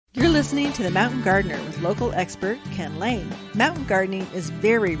listening to The Mountain Gardener with local expert Ken Lane. Mountain gardening is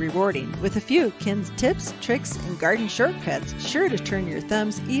very rewarding, with a few Ken's tips, tricks, and garden shortcuts sure to turn your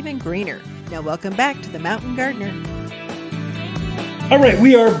thumbs even greener. Now welcome back to The Mountain Gardener. All right,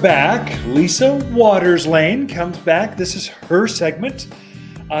 we are back. Lisa Waters Lane comes back. This is her segment.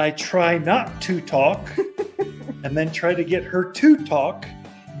 I try not to talk and then try to get her to talk.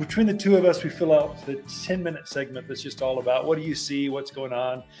 Between the two of us, we fill out the 10-minute segment that's just all about what do you see, what's going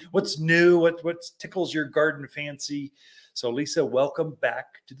on, what's new, what tickles your garden fancy. So, Lisa, welcome back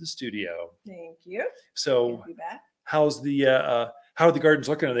to the studio. Thank you. So, Good to be back. how's the how are the gardens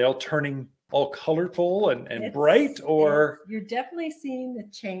looking? Are they all turning all colorful and bright, or you're definitely seeing the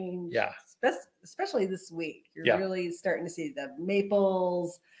change? Yeah, especially this week. You're Yeah. really starting to see the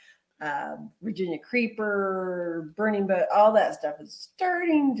maples, Virginia creeper, burning bush, all that stuff is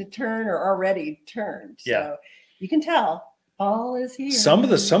starting to turn or already turned. So Yeah. you can tell fall is here.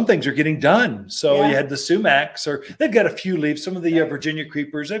 some things are getting done. So Yeah. you had the sumacs, or they've got a few leaves. Some of the Right. Virginia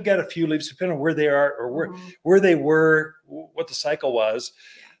creepers, they've got a few leaves, depending on where they are or Mhm. where they were, what the cycle was.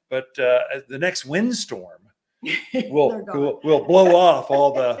 But the next windstorm They're will gone. will blow off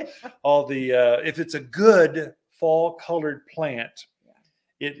all the if it's a good fall colored plant,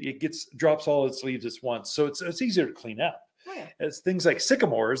 it drops all its leaves at once. So it's easier to clean up. Oh, yeah. It's things like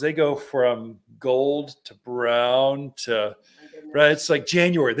sycamores, they go from gold to brown to My goodness. right. It's like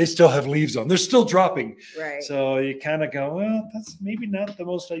January, they still have leaves on. They're still dropping. Right. So you kind of go, well, that's maybe not the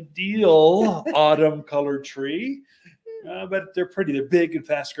most ideal autumn colored tree, but they're pretty. They're big and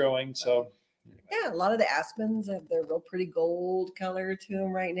fast growing. So Yeah, a lot of the aspens have their real pretty gold color to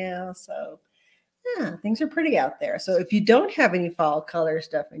them right now. So yeah, things are pretty out there. So if you don't have any fall color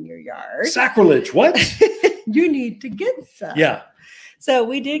stuff in your yard, sacrilege. What? you need to get some. Yeah. So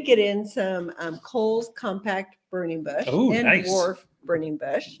we did get in some Cole's compact burning bush Oh, and nice. dwarf burning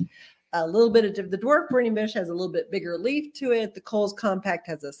bush. A little bit of the dwarf burning bush has a little bit bigger leaf to it. The Cole's compact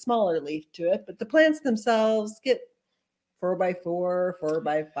has a smaller leaf to it, but the plants themselves get 4x4,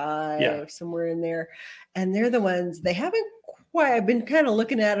 4x5, Yeah. somewhere in there. And they're the ones they haven't quite. I've been kind of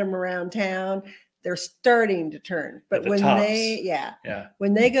looking at them around town. They're starting to turn, but the when tops. they,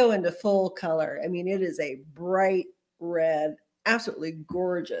 when they go into full color, I mean, it is a bright red, absolutely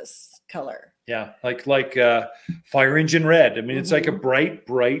gorgeous color. Yeah. Like fire engine red. I mean, it's like a bright,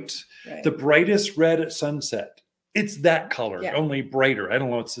 Right. the brightest red at sunset. It's that color, Yeah. only brighter. I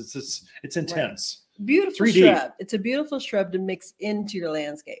don't know. It's intense. Beautiful 3D. shrub. It's a beautiful shrub to mix into your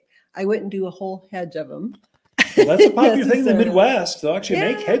landscape. I wouldn't do a whole hedge of them. Well, that's a popular thing in the necessarily. Midwest. They'll actually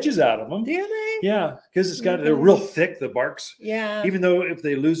make Yeah. hedges out of them. Do they? Yeah, because they're real thick, the barks. Yeah. Even though if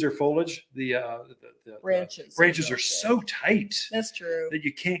they lose their foliage, the Branches. branches real are thick. so tight That's true. that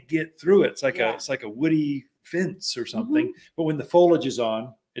you can't get through it. It's like Yeah. a woody fence or something. But when the foliage is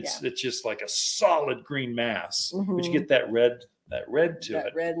on, it's Yeah. it's just like a solid green mass. But you Mhm. get that red to That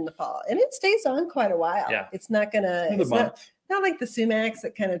it. red in the fall, and it stays on quite a while. Yeah. It's not gonna. Another It's month. not like the sumacs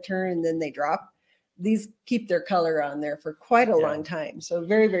that kind of turn and then they drop. These keep their color on there for quite a Yeah. long time. So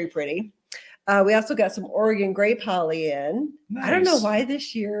very, very pretty. We also got some Oregon grape holly in. I don't know Nice. why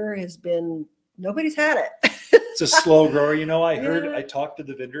this year has been, nobody's had it. It's a slow grower. You know, Yeah. I talked to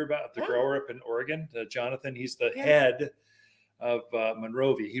the vendor about the Oh. grower up in Oregon, Jonathan. He's the Yeah. head of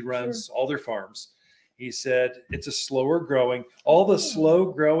Monrovia. He runs all their farms. He said it's a slower growing. All the slow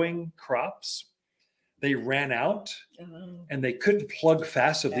growing crops, they ran out and they couldn't plug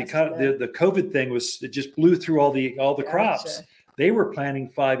fast. So the COVID thing it just blew through all the crops. Gotcha. They were planning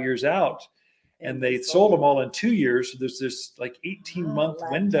 5 years out, and they sold them all in 2 years. So there's this like 18-month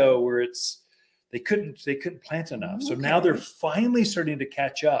lag window where they couldn't plant enough. So now they're Okay. finally starting to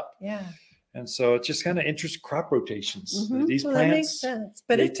catch up. Yeah. And so it's just kind of interesting crop rotations. Mhm. These Well, that makes plants, sense.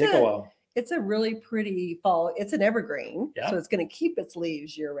 But they it's take a while. It's a really pretty fall. It's an evergreen, Yeah. so it's going to keep its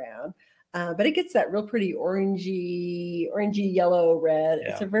leaves year round. But it gets that real pretty orangey, yellow, red.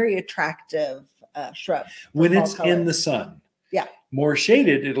 Yeah. It's a very attractive shrub. for When fall it's color. in the sun. Yeah. More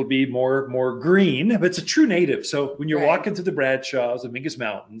shaded, it'll be more green, but it's a true native. So when you're Right. walking through the Bradshaws, the Mingus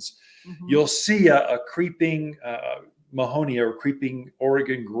Mountains, Mhm. you'll see a creeping Mahonia or creeping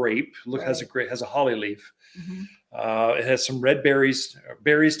Oregon grape. Has a holly leaf. Mhm. It has some red berries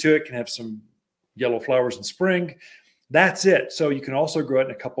to it. Can have some yellow flowers in spring. That's it. So you can also grow it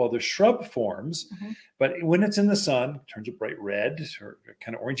in a couple other shrub forms. Mhm. But when it's in the sun, it turns a bright red or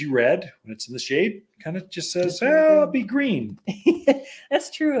kind of orangey red. When it's in the shade, kind of just says, Just really "I'll green." be green." That's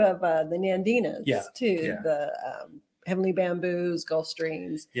true of the Nandinas Yeah, too. yeah. The heavenly bamboos, Gulf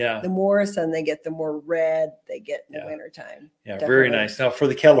streams. Yeah. The more sun they get, the more red they get in the Yeah. wintertime. Yeah, Definitely. very nice. Now for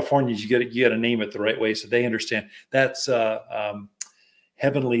the Californians, you got to name it the right way so they understand. That's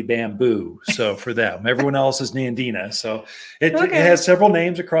heavenly bamboo. So for them, everyone else is Nandina. So it Okay. has several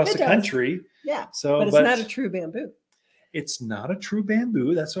names across It the does. country. Yeah. So, But it's not a true bamboo. it's not a true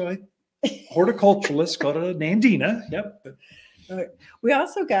bamboo. That's why horticulturalists call it a Nandina. Yep. We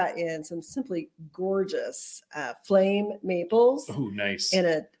also got in some simply gorgeous flame maples Oh, nice.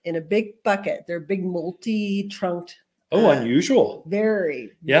 in a big bucket. They're big multi-trunked. Oh, unusual.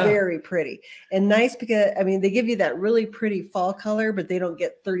 Very, Yeah. very pretty and nice because I mean they give you that really pretty fall color, but they don't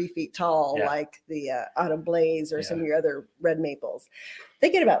get 30 feet tall Yeah. like the autumn blaze or Yeah. some of your other red maples. They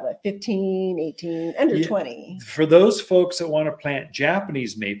get about what 15, 18, under Yeah. 20. For those folks that want to plant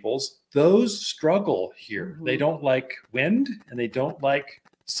Japanese maples, those struggle here. Mhm. They don't like wind and they don't like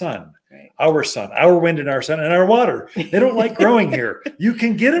sun. Right. Our sun, our wind and our sun and our water. They don't like growing here. You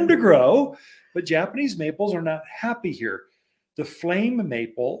can get them to grow, but Japanese maples are not happy here. The flame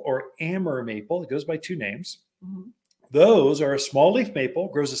maple or amber maple, it goes by two names. Mhm. Those are a small leaf maple,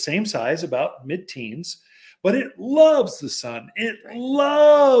 grows the same size, about mid-teens, but it loves the sun. It Right.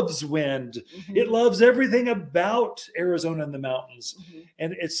 loves wind. Mhm. It loves everything about Arizona and the mountains. Mhm.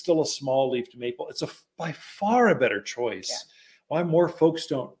 And it's still a small leafed maple. It's by far a better choice. Yeah. Why more folks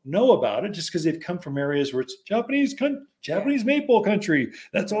don't know about it, just because they've come from areas where it's Japanese maple country.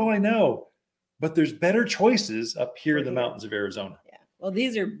 That's all I know. But there's better choices up here in the mountains of Arizona. Yeah. Well,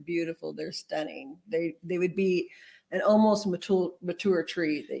 these are beautiful. They're stunning. They would be an almost mature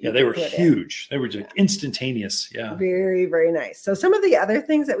tree. That you Yeah, they were could put in. huge. They were just instantaneous. Yeah. Very, very nice. So some of the other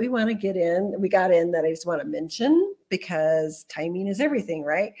things that we got in that I just want to mention because timing is everything,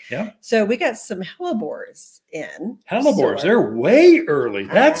 right? Yeah. So we got some hellebores in. Hellebores, So- they're way early.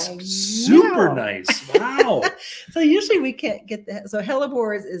 That's I super know. nice. Wow. So usually we can't get that. So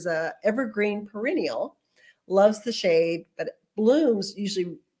hellebores is a evergreen perennial, loves the shade, but it blooms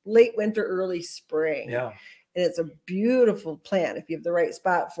usually late winter, early spring. Yeah. And it's a beautiful plant if you have the right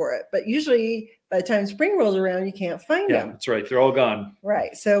spot for it. But usually by the time spring rolls around, you can't find Yeah, them. that's right. They're all gone.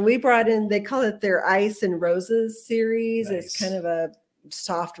 Right. So we brought in, they call it their Ice and Roses series. Nice. It's kind of a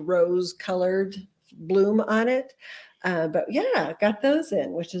soft rose colored bloom on it. But yeah, got those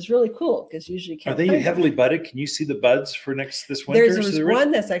in, which is really cool because usually you Are can't they find them. heavily budded? Can you see the buds for this winter? There's So they're-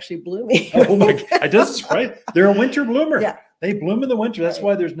 one that's actually blooming. Oh my God. It doesn't surprise. They're a winter bloomer. Yeah. They bloom in the winter. That's Right.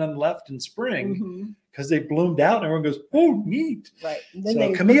 why there's none left in spring, Mhm. because they bloomed out and everyone goes, oh, neat. Right. And So they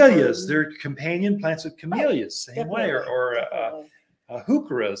look camellias, for- they're companion plants with camellias, same way, or definitely.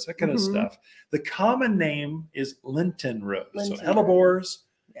 heucheras, that kind of Mhm. stuff. The common name is Linton rose. Linton So hellebores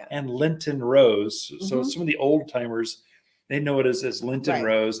Yeah. and Linton rose. So Mhm. some of the old timers, they know it as Linton Right.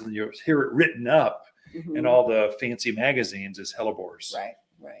 rose, and you hear it written up Mhm. in all the fancy magazines as hellebores. Right,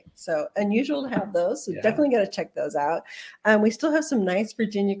 right. So unusual to have those. So Yeah. definitely got to check those out. We still have some nice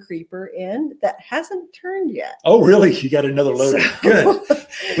Virginia creeper in that hasn't turned yet. Oh, really? You got another load. So- Good.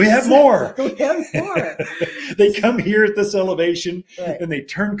 We have more. We have more. They come here at this elevation Right. and they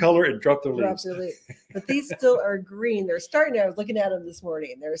turn color and drop their Drop leaves. their leaves. But these still are green. They're starting. I was looking at them this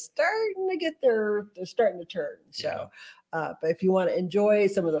morning. They're starting to get they're starting to turn. So, but if you want to enjoy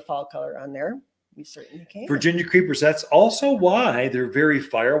some of the fall color on there, you certainly can. Virginia creepers. That's also why they're very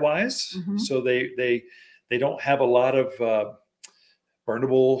fire-wise. Mhm. So they don't have a lot of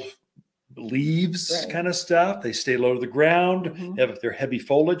burnable leaves Right. kind of stuff. They stay low to the ground. Mhm. They have their heavy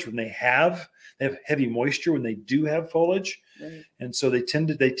foliage when they have heavy moisture when they do have foliage. Right. And so they tend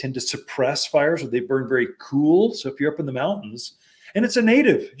to suppress fires, or they burn very cool. So if you're up in the mountains, and it's a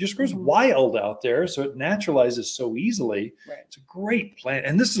native, it just grows Mhm. wild out there, so it naturalizes so easily. Right. It's a great plant,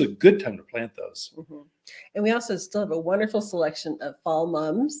 and this is a good time to plant those. Mhm. And we also still have a wonderful selection of fall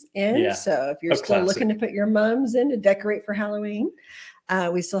mums in. Yeah. So if you're A still classic. looking to put your mums in to decorate for Halloween,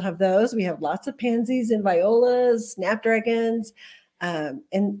 we still have those. We have lots of pansies and violas, snapdragons,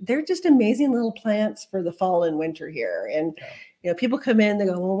 and they're just amazing little plants for the fall and winter here. And Yeah. people come in, they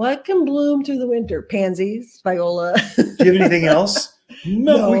go, "Well, what can bloom through the winter? Pansies, viola." Do you have anything else?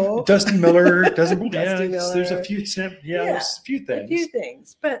 No. Dusty Miller doesn't. Dusty There's a Miller. few. Yeah. There's a few A things. few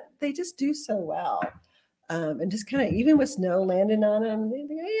things, but they just do so well. And just kind of, even with snow landing on them, they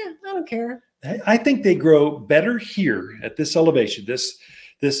go, "Yeah, I don't care." I think they grow better here at this elevation.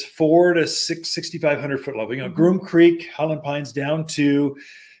 This 4 to 6,500 foot level. Mhm. Groom Creek, Holland Pines, down to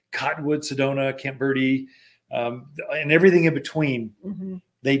Cottonwood, Sedona, Camp Verde, and everything in between. Mhm.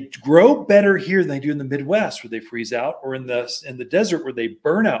 They grow better here than they do in the Midwest, where they freeze out, or in the desert where they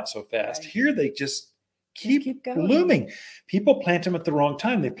burn out so fast. Right. Here they just keep keep going. blooming. People plant them at the wrong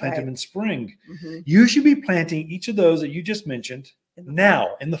time. They plant them Right. in spring. Mhm. You should be planting each of those that you just mentioned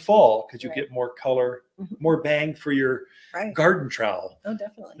now in the fall, because you Right. get more color, Mhm. more bang for your Right. garden trowel Oh,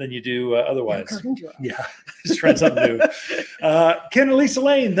 definitely. than you do otherwise. Garden job. Yeah, just trying something new. Ken and Lisa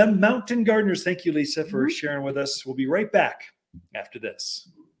Lane, the Mountain Gardeners. Thank you, Lisa, for sharing with us. We'll be right back after this.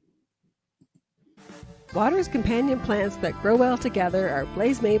 Water's companion plants that grow well together are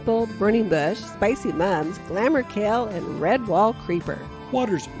blaze maple, burning bush, spicy mums, glamour kale, and red wall creeper.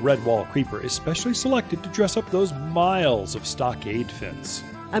 Water's red wall creeper is specially selected to dress up those miles of stockade fence.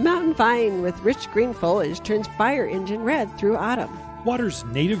 A mountain vine with rich green foliage turns fire engine red through autumn. Water's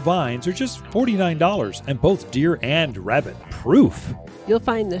native vines are just $49 and both deer and rabbit proof. You'll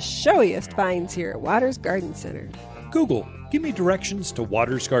find the showiest vines here at Water's Garden Center. Google, give me directions to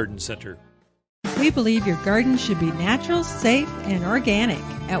Water's Garden Center. We believe your garden should be natural, safe, and organic.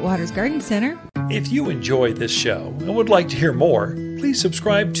 At Waters Garden Center, If you enjoy this show and would like to hear more, please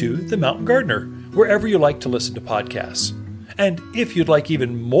subscribe to The Mountain Gardener, wherever you like to listen to podcasts. And if you'd like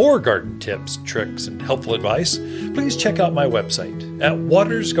even more garden tips, tricks, and helpful advice, please check out my website at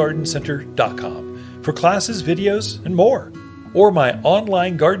watersgardencenter.com for classes, videos, and more, or my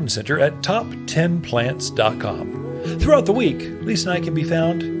online garden center at top10plants.com. Throughout the week, Lisa and I can be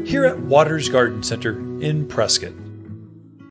found here at Waters Garden Center in Prescott.